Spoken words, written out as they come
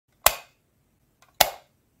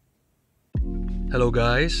Hello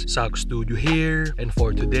guys, Sak Studio here, and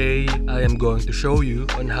for today, I am going to show you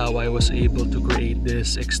on how I was able to create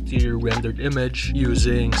this exterior rendered image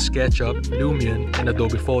using SketchUp, Lumion, and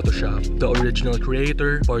Adobe Photoshop. The original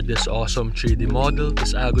creator for this awesome 3D model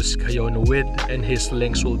is Agus Cahyono, and his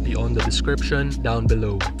links will be on the description down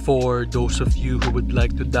below. For those of you who would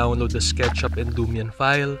like to download the SketchUp and Lumion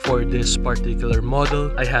file for this particular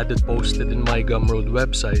model, I had it posted in my Gumroad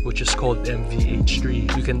website, which is called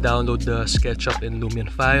MVH. You can download the SketchUp and Lumion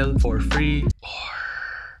file for free,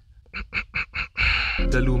 or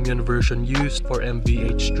the Lumion version used for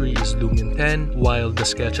MVH3 is Lumion 10, while the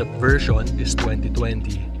SketchUp version is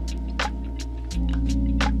 2020.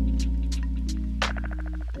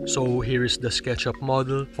 So here is the SketchUp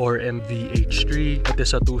model for MVH3. It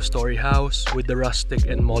is a two-story house with a rustic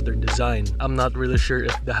and modern design. I'm not really sure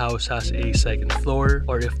if the house has a second floor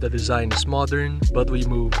or if the design is modern, but we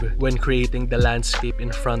move. When creating the landscape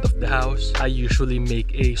in front of the house, I usually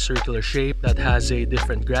make a circular shape that has a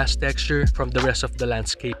different grass texture from the rest of the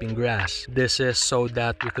landscaping grass. This is so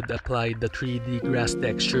that we could apply the 3D grass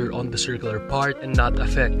texture on the circular part and not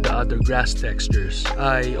affect the other grass textures.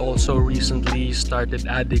 I also recently started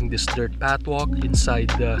adding this dirt pathwalk inside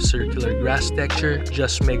the circular grass texture.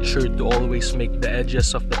 Just make sure to always make the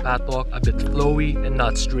edges of the pathwalk a bit flowy and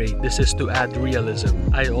not straight. This is to add realism.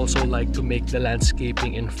 I also like to make the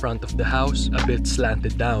landscaping in front of the house a bit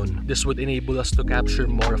slanted down. This would enable us to capture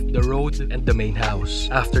more of the road and the main house.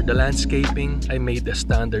 After the landscaping, I made a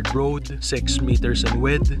standard road 6 meters in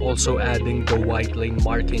width, also adding the white lane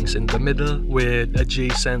markings in the middle with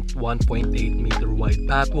adjacent 1.8 meter wide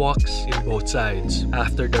pathwalks in both sides.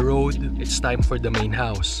 After the road, it's time for the main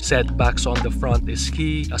house. Setbacks on the front is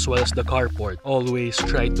key, as well as the carport. Always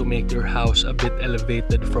try to make your house a bit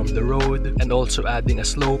elevated from the road, and also adding a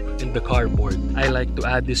slope in the carport. I like to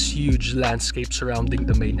add this huge landscape surrounding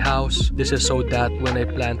the main house. This is so that when I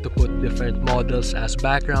plan to put different models as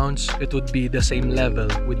backgrounds, it would be the same level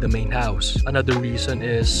with the main house. Another reason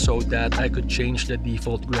is so that I could change the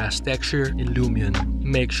default grass texture in Lumion.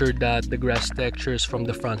 Make sure that the grass textures from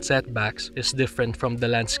the front setbacks is different from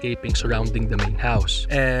the landscaping surrounding the main house.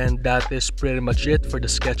 And that is pretty much it for the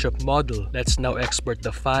SketchUp model. Let's now export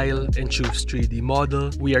the file and choose 3D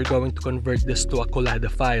model. We are going to convert this to a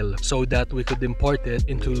collada file so that we could import it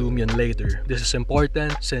into Lumion later. This is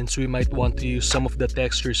important since we might want to use some of the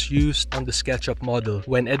textures used on the SketchUp model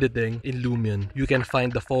when editing in Lumion. You can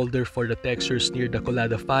find the folder for the textures near the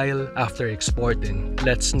collada file after exporting.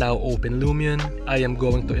 Let's now open Lumion. I am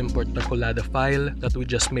going to import the collada file that we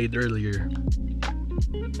just made earlier.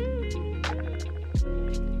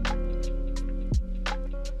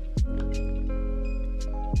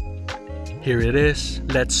 Here it is.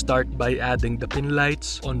 Let's start by adding the pin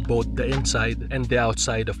lights on both the inside and the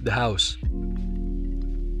outside of the house.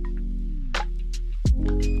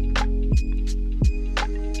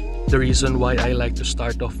 The reason why I like to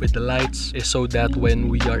start off with the lights is so that when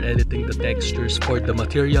we are editing the textures for the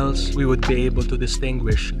materials, we would be able to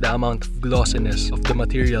distinguish the amount of glossiness of the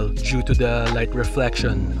material due to the light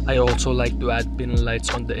reflection. I also like to add pin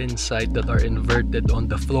lights on the inside that are inverted on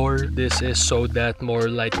the floor. This is so that more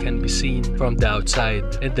light can be seen from the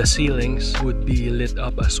outside, and the ceilings would be lit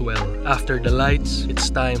up as well. After the lights, it's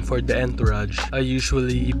time for the entourage. I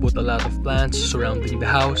usually put a lot of plants surrounding the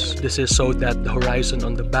house. This is so that the horizon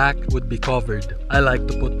on the back would be covered. I like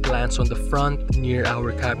to put plants on the front near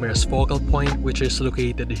our camera's focal point, which is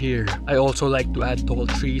located here. I also like to add tall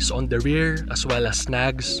trees on the rear as well as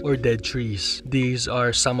snags or dead trees. These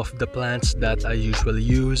are some of the plants that I usually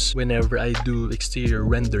use whenever I do exterior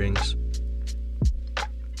renderings.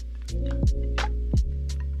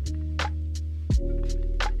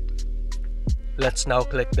 Let's now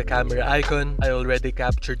click the camera icon. I already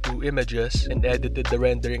captured 2 images and edited the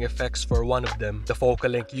rendering effects for one of them. The focal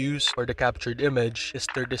length used for the captured image is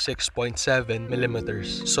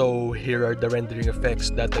 36.7mm. So here are the rendering effects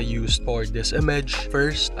that I used for this image.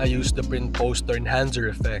 First, I used the print poster enhancer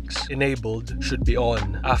effects. Enabled should be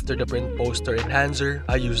on. After the print poster enhancer,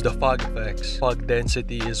 I used the fog effects. Fog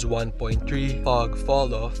density is 1.3, fog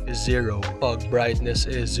falloff is 0, fog brightness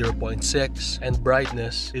is 0.6, and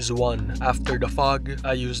brightness is 1. After the fog,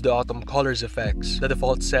 I use the autumn colors effects. The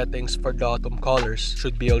default settings for the autumn colors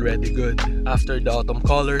should be already good. After the autumn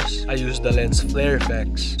colors, I use the lens flare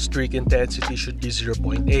effects. Streak intensity should be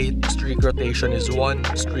 0.8, streak rotation is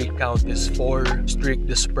 1, streak count is 4, streak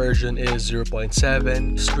dispersion is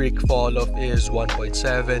 0.7, streak fall off is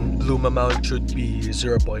 1.7, bloom amount should be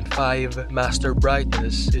 0.5, master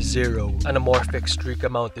brightness is 0, anamorphic streak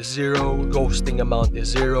amount is 0, ghosting amount is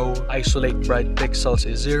 0, isolate bright pixels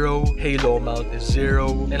is 0, halo amount amount is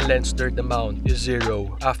 0, and lens dirt amount is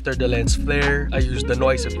 0. After the lens flare, I use the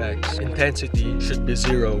noise effects. Intensity should be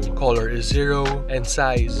 0, color is 0, and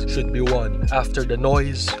size should be 1. After the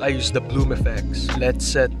noise, I use the bloom effects. Let's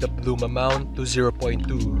set the bloom amount to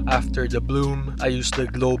 0.2. After the bloom, I use the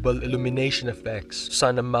global illumination effects.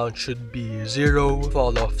 Sun amount should be 0,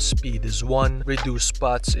 fall off speed is 1, reduce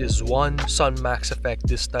spots is 1, sun max effect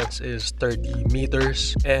distance is 30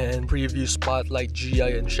 meters, and preview spotlight GI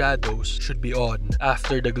and shadows should be on.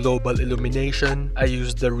 After the global illumination, I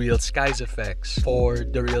use the real skies effects. For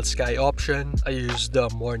the real sky option, I use the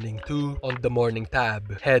morning 2 on the morning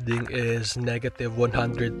tab. Heading is negative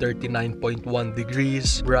 139.1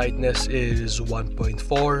 degrees, brightness is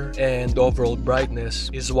 1.4, and overall brightness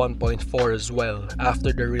is 1.4 as well.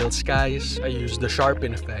 After the real skies, I use the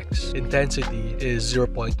sharpen effects. Intensity is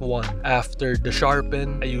 0.1. After the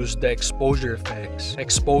sharpen, I use the exposure effects.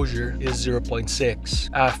 Exposure is 0.6.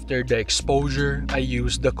 After the exposure, I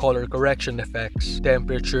use the color correction effects.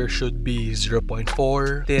 Temperature should be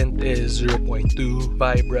 0.4, tint is 0.2,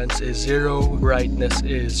 vibrance is 0, brightness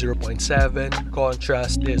is 0.7,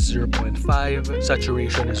 contrast is 0.5,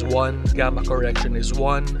 saturation is 1, gamma correction is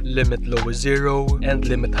 1, limit low is 0, and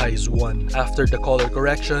limit high is 1. After the color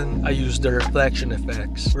correction, I use the reflection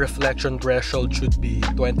effects. Reflection threshold should be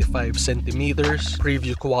 25 centimeters,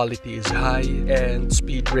 preview quality is high, and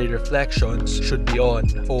speed ray reflections should be on.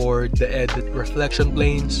 For the edit reflection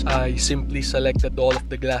planes, I simply selected all of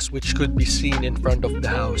the glass which could be seen in front of the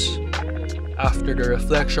house. After the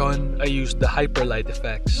reflection, I used the hyperlight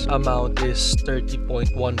effects. Amount is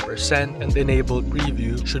 30.1% and enabled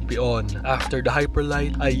preview should be on. After the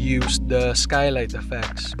hyperlight, I used the skylight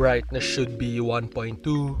effects. Brightness should be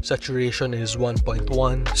 1.2, saturation is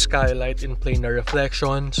 1.1, skylight in planar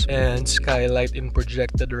reflections and skylight in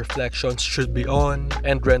projected reflections should be on,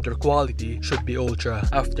 and render quality should be ultra.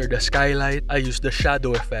 After the skylight, I used the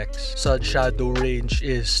shadow effects. Sun shadow range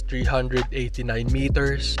is 389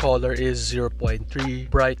 meters, color is 0.3,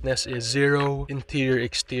 brightness is 0, interior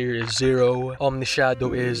exterior is 0, omni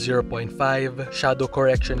shadow is 0.5, shadow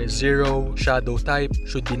correction is 0, shadow type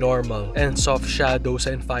should be normal, and soft shadows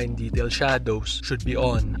and fine detail shadows should be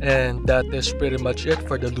on. And that is pretty much it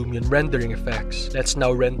for the Lumion rendering effects. Let's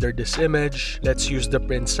now render this image. Let's use the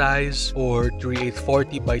print size or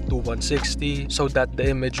 3840 by 2160 so that the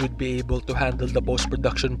image would be able to handle the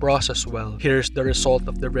post-production process well. Here's the result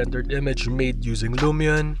of the rendered image made using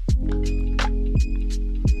Lumion.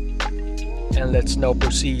 And let's now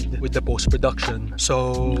proceed with the post-production.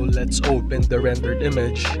 So let's open the rendered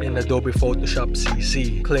image in Adobe Photoshop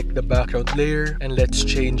CC. Click the background layer and let's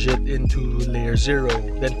change it into layer 0.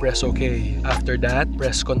 Then press OK. After that,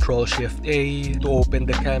 press Ctrl-Shift-A to open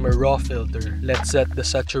the camera raw filter. Let's set the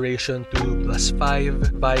saturation to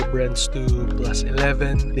 +5, vibrance to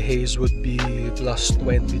 +11, the haze would be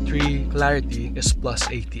 +23, clarity is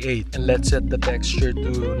 +88, and let's set the texture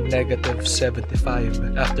to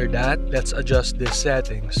 -75. After that, let's adjust these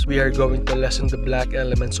settings. We are going to lessen the black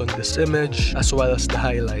elements on this image as well as the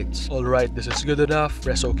highlights. Alright, this is good enough.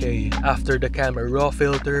 Press OK. After the camera raw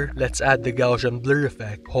filter, let's add the Gaussian blur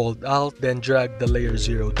effect. Hold Alt, then drag the layer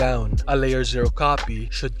 0 down. A layer 0 copy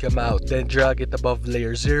should come out. Then drag it above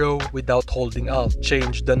layer 0 without holding Alt.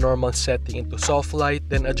 Change the normal setting into soft light,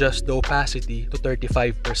 then adjust the opacity to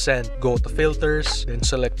 35%. Go to filters, then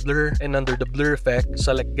select blur, and under the blur effect,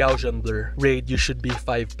 select Gaussian blur. Radius should be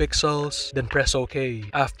 5 pixels. Then press OK.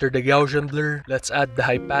 After the Gaussian blur, let's add the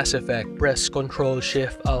high pass effect. Press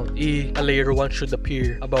Ctrl-Shift-Alt-E. A layer 1 should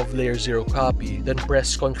appear above layer 0 copy. Then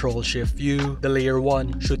press Ctrl-Shift-U. The layer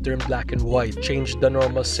 1 should turn black and white. Change the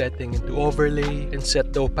normal setting into overlay and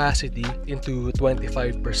set the opacity into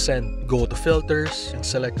 25%. Go to filters and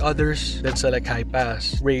select others, then select high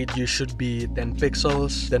pass. Radius should be 10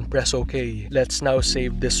 pixels, then press OK. Let's now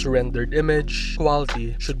save this rendered image.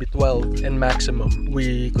 Quality should be 12 and maximum.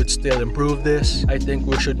 We could still improve this. I think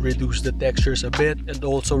we should reduce the textures a bit and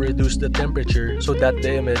also reduce the temperature so that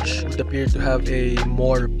the image would appear to have a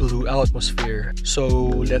more blue atmosphere. So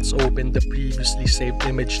let's open the previously saved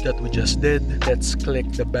image that we just did. Let's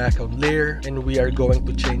click the background layer and we are going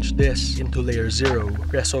to change this into layer 0.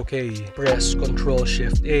 Press OK. Press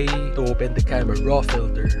Ctrl-Shift-A to open the camera raw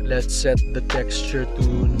filter. Let's set the texture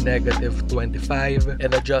to -25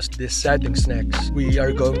 and adjust these settings next. We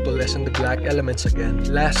are going to lessen the black elements again.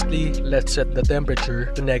 Lastly, let's set the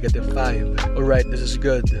temperature to -5. Alright, this is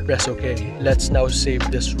good. Press OK. Let's now save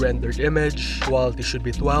this rendered image. Quality should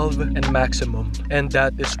be 12 and maximum. And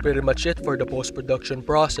that is pretty much it for the post-production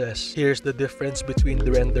process. Here's the difference between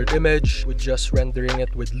the rendered image with just rendering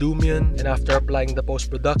it with Lumion and after applying the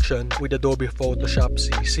post-production with Adobe Photoshop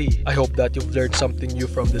CC. I hope that you've learned something new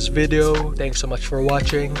from this video. Thanks so much for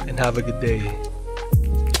watching and have a good day.